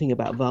interesting thing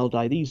about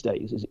Valdai these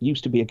days is it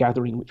used to be a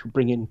gathering which would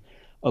bring in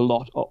a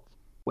lot of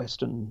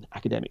Western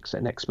academics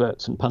and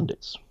experts and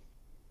pundits.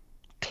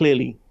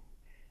 Clearly,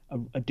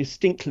 a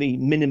distinctly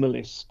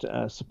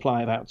minimalist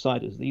supply of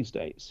outsiders these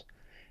days.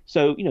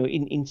 So,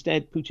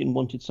 instead, Putin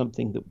wanted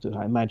something that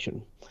I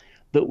imagine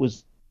that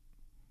was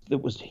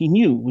he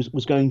knew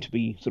was going to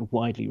be sort of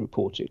widely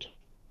reported,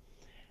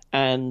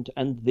 and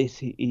this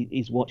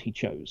is what he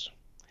chose.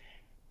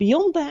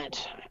 Beyond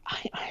that,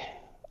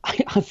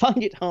 I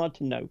find it hard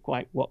to know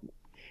quite what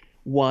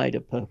wider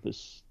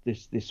purpose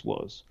this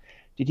was.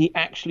 Did he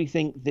actually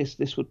think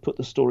this would put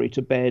the story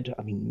to bed?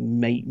 I mean,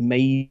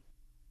 maybe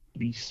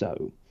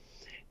so.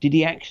 Did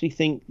he actually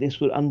think this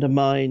would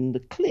undermine the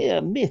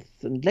clear myth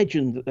and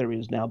legend that there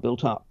is now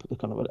built up? The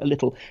kind of a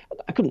little,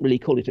 I couldn't really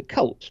call it a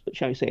cult, but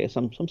shall we say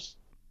some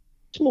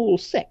small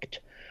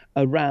sect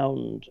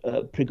around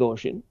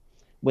Prigozhin,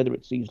 whether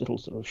it's these little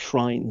sort of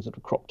shrines that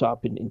have cropped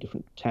up in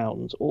different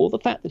towns, or the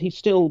fact that he's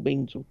still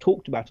being sort of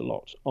talked about a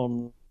lot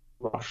on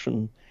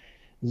Russian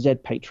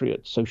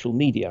Z-Patriot social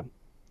media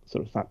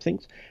sort of type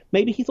things.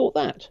 Maybe he thought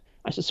that.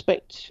 I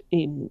suspect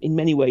in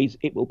many ways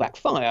it will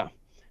backfire.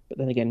 But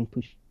then again,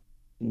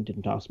 Putin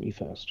didn't ask me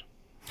first.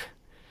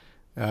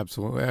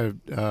 Absolutely.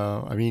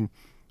 I mean,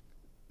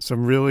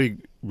 some really,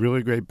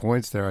 really great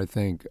points there, I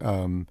think.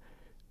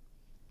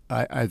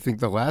 I think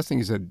the last thing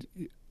he said,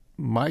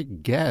 my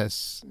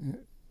guess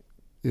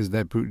is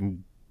that Putin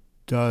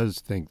does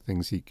think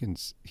things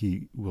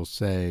he will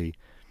say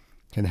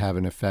can have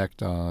an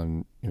effect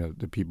on,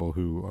 the people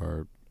who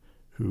are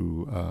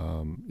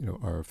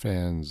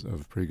fans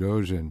of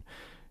Prigozhin.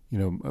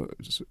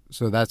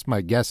 So that's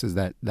my guess, is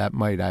that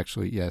might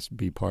actually, yes,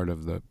 be part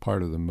of the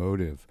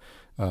motive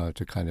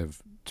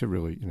to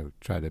really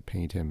try to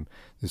paint him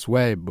this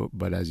way.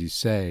 But as you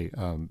say,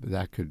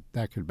 that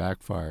could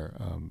backfire,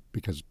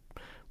 because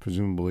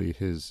presumably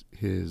his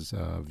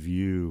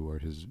view or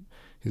his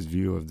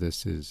view of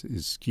this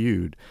is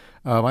skewed.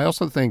 I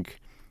also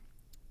think,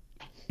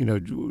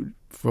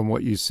 from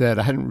what you said,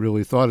 I hadn't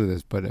really thought of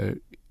this, but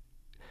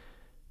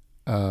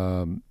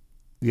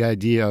the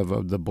idea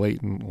of the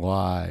blatant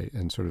lie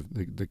and sort of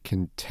the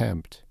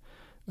contempt,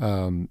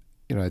 I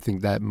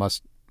think that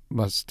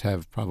must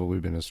have probably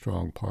been a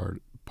strong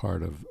part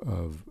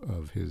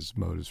of his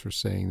motives for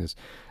saying this.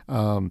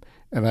 And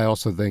I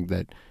also think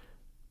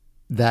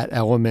that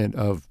element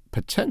of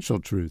potential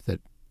truth, that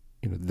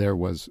there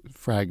was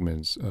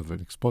fragments of an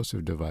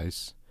explosive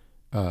device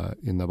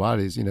in the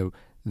bodies,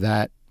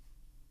 that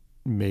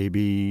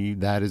maybe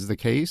that is the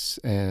case,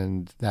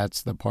 and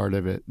that's the part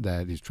of it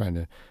that he's trying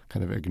to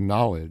kind of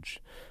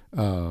acknowledge,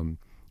 and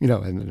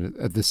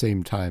at the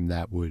same time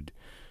that would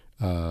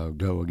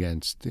go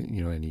against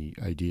any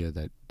idea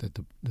that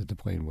the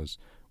plane was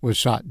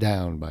shot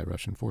down by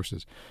Russian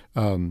forces.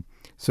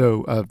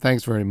 So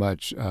thanks very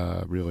much,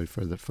 really,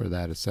 for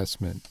that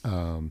assessment,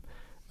 and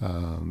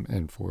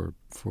for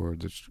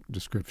the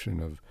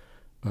description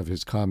of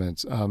his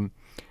comments.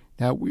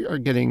 Now, we are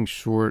getting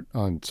short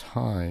on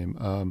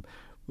time.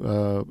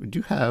 We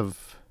do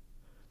have,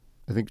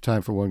 I think,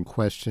 time for one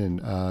question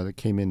that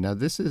came in. Now,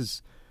 this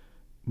is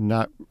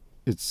not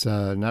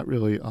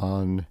really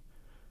on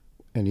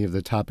any of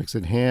the topics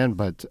at hand,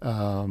 but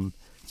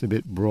it's a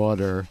bit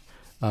broader.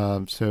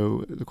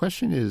 So the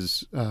question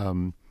is,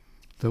 the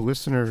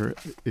listener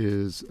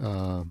is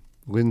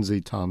Lindsay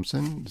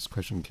Thompson. This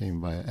question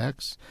came via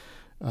X.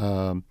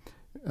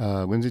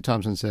 Lindsay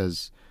Thompson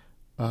says,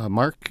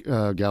 Mark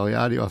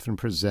Galeotti often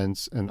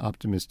presents an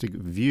optimistic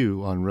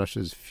view on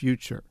Russia's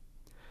future.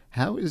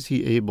 How is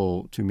he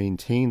able to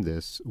maintain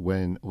this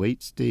when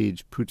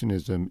late-stage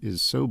Putinism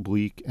is so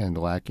bleak and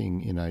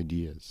lacking in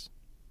ideas?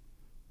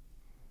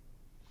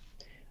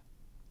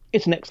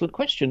 It's an excellent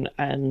question,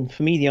 and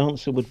for me the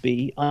answer would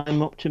be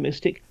I'm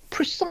optimistic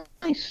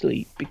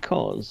precisely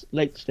because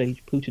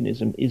late-stage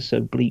Putinism is so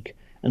bleak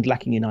and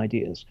lacking in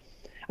ideas.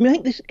 I mean, I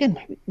think this, again,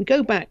 we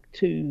go back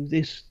to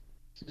this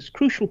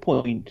crucial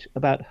point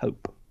about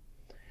hope.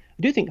 I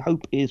do think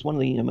hope is one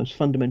of the most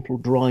fundamental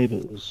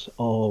drivers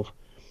of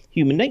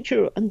human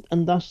nature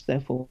and thus,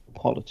 therefore,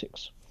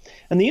 politics.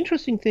 And the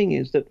interesting thing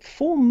is that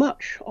for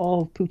much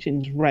of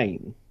Putin's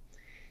reign,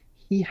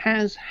 he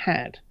has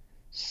had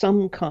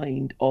some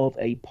kind of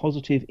a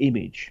positive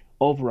image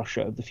of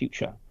Russia of the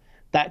future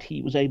that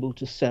he was able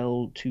to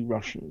sell to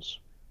Russians.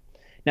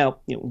 Now,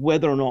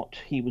 whether or not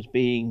he was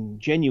being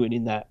genuine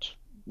in that,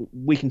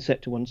 we can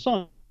set to one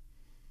side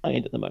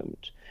at the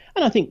moment.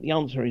 And I think the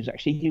answer is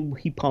actually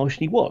he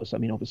partially was. I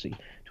mean, obviously,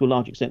 to a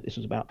large extent, this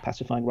was about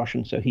pacifying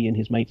Russians so he and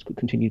his mates could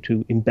continue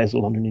to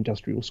embezzle on an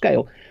industrial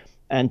scale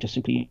and to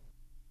simply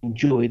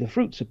enjoy the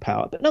fruits of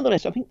power. But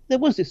nonetheless, I think there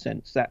was this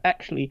sense that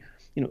actually,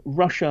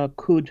 Russia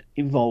could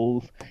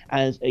evolve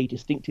as a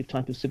distinctive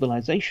type of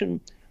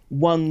civilization,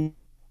 one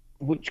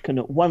which can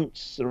at once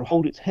sort of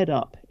hold its head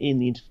up in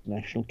the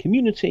international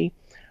community,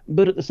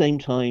 but at the same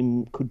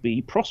time could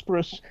be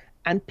prosperous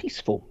and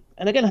peaceful.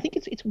 And again, I think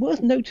it's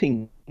worth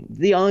noting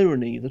the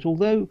irony that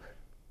although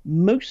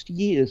most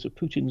years of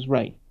Putin's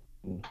reign,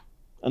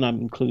 and I'm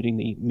including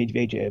the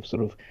Medvedev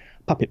sort of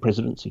puppet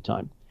presidency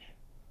time,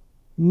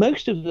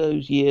 most of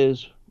those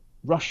years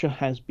Russia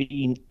has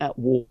been at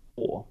war,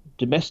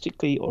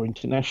 domestically or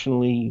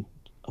internationally,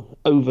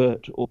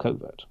 overt or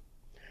covert.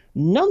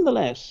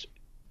 Nonetheless,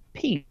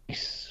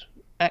 peace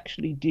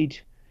actually did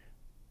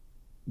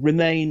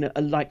remain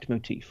a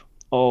leitmotif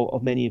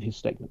of many of his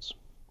statements.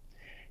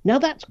 Now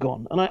that's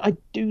gone, and I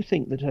do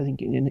think that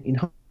in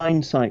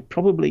hindsight,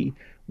 probably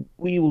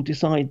we will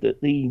decide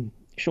that the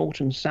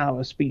short and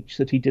sour speech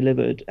that he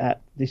delivered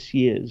at this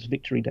year's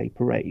Victory Day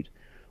parade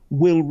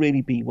will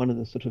really be one of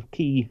the sort of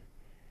key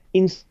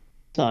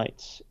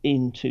insights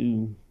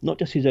into not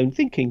just his own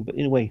thinking, but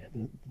in a way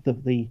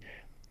the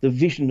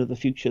vision of the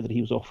future that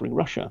he was offering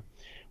Russia,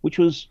 which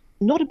was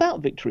not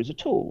about victories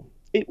at all.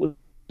 It was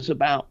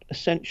about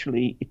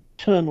essentially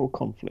eternal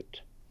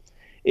conflict.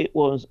 It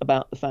was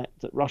about the fact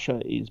that Russia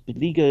is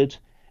beleaguered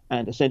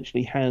and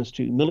essentially has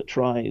to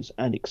militarize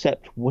and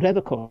accept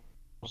whatever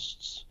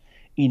costs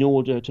in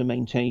order to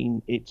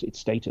maintain its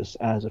status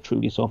as a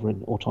truly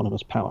sovereign,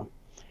 autonomous power.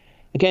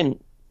 Again,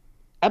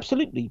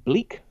 absolutely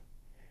bleak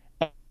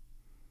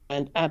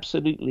and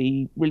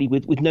absolutely really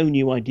with no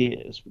new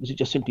ideas, because it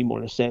just simply more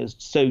or less says,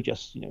 so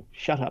just,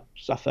 shut up,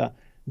 suffer,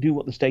 do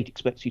what the state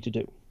expects you to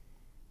do.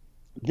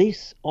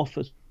 This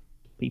offers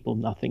people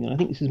nothing. And I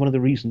think this is one of the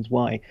reasons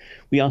why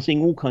we are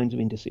seeing all kinds of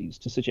indices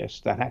to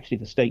suggest that actually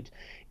the state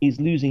is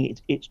losing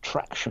its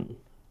traction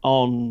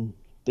on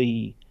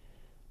the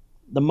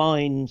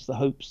minds, the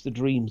hopes, the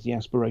dreams, the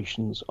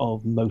aspirations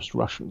of most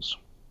Russians.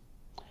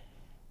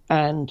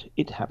 And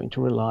it having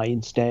to rely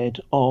instead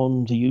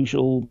on the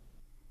usual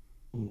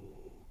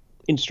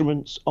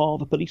instruments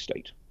of a police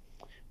state,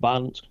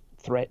 violence,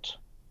 threat,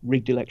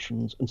 rigged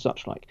elections, and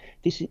such like.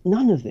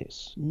 None of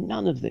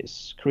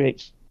this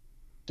creates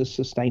a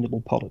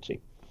sustainable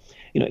polity.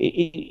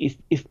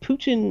 If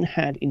Putin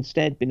had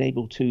instead been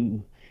able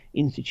to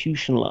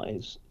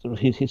institutionalize sort of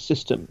his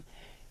system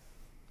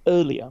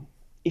earlier,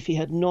 if he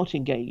had not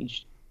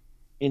engaged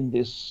in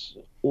this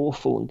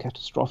awful and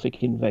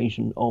catastrophic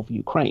invasion of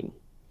Ukraine,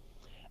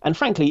 and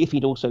frankly, if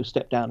he'd also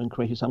stepped down and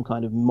created some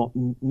kind of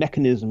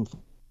mechanism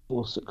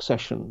for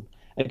succession,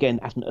 again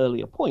at an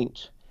earlier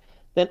point,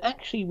 then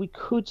actually we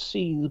could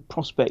see the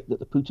prospect that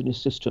the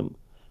Putinist system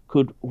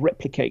could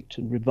replicate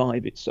and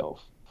revive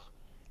itself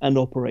and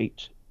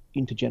operate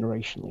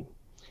intergenerationally.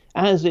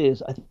 As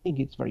is, I think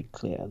it's very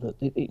clear that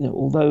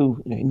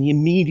although in the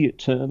immediate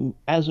term,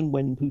 as and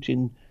when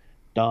Putin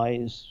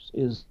dies,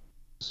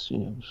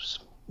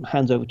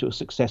 hands over to a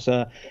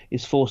successor,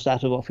 is forced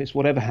out of office,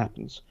 whatever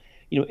happens,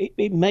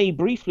 it may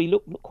briefly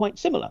look quite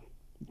similar,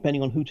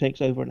 depending on who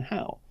takes over and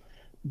how.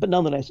 But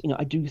nonetheless,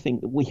 I do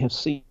think that we have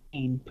seen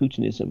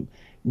Putinism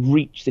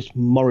reach this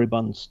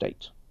moribund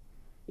state.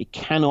 It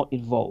cannot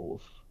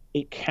evolve.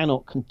 It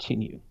cannot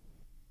continue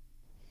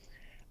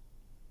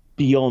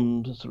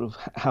beyond sort of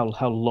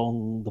how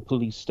long the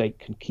police state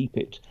can keep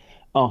it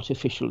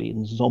artificially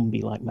and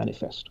zombie-like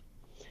manifest.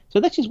 So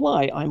that is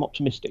why I'm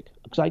optimistic,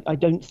 because I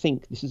don't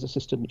think this is a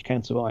system which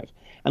can survive.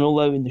 And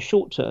although in the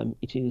short term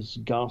it is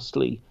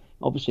ghastly,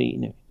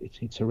 obviously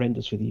it's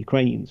horrendous for the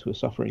Ukrainians who are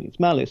suffering its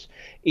malice,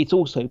 it's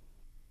also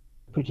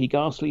pretty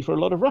ghastly for a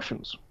lot of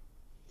Russians.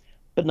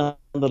 But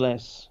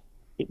nonetheless,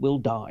 it will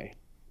die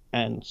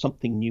and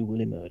something new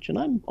will emerge. And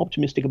I'm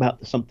optimistic about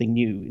the something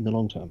new in the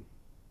long term.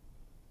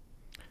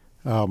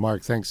 Oh,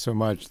 Mark, thanks so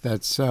much.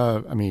 That's,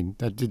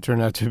 that did turn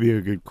out to be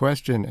a good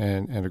question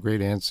and a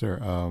great answer.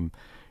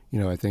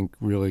 I think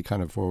really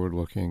kind of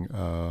forward-looking,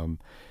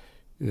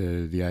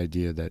 the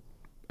idea that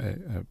I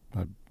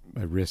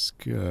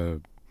risk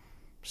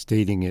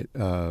stating it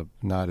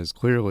not as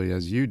clearly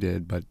as you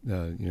did, but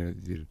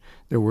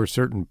there were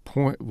certain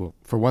points. Well,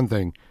 for one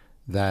thing,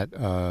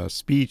 that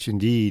speech,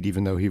 indeed,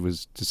 even though he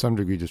was to some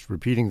degree just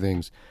repeating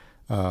things,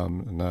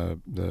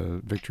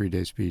 the Victory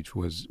Day speech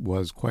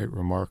was quite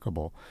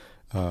remarkable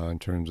in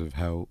terms of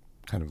how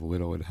kind of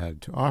little it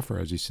had to offer,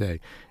 as you say,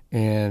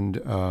 and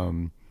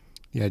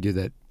the idea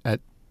that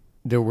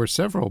there were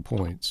several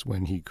points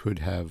when he could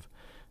have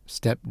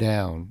stepped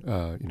down.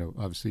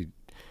 Obviously,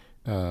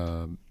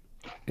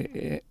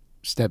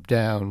 stepped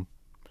down,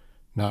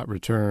 not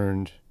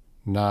returned,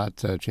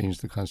 not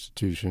changed the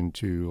Constitution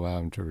to allow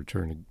him to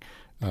return,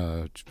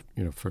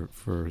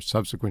 for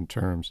subsequent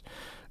terms,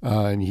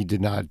 and he did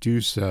not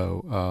do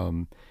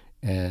so.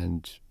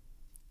 And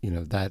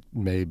that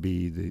may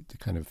be the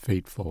kind of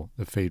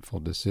fateful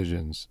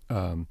decisions.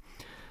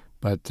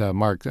 But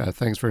Mark,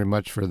 thanks very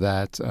much for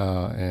that,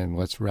 and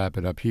let's wrap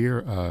it up here.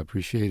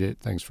 Appreciate it.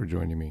 Thanks for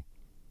joining me.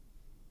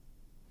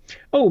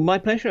 Oh, my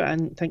pleasure,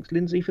 and thanks,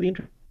 Lindsay, for the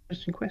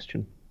interesting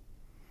question.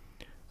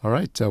 All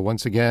right.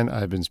 Once again,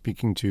 I've been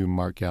speaking to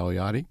Mark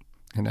Galeotti,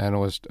 an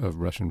analyst of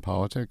Russian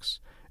politics,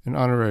 an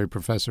honorary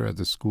professor at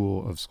the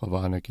School of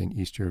Slavonic and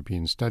East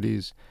European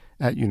Studies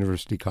at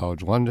University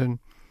College London,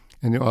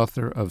 and the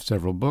author of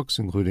several books,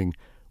 including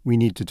We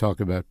Need to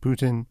Talk About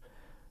Putin,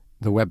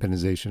 The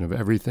Weaponization of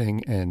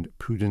Everything, and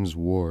Putin's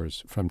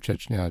Wars, From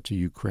Chechnya to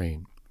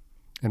Ukraine.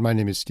 And my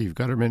name is Steve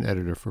Gutterman,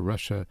 editor for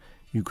Russia,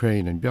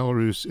 Ukraine, and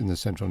Belarus in the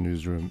Central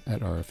Newsroom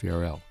at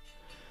RFERL.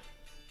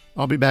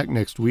 I'll be back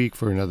next week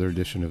for another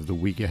edition of The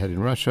Week Ahead in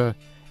Russia,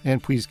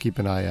 and please keep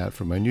an eye out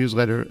for my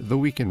newsletter, The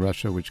Week in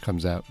Russia, which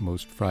comes out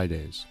most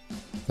Fridays.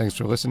 Thanks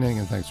for listening,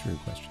 and thanks for your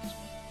questions.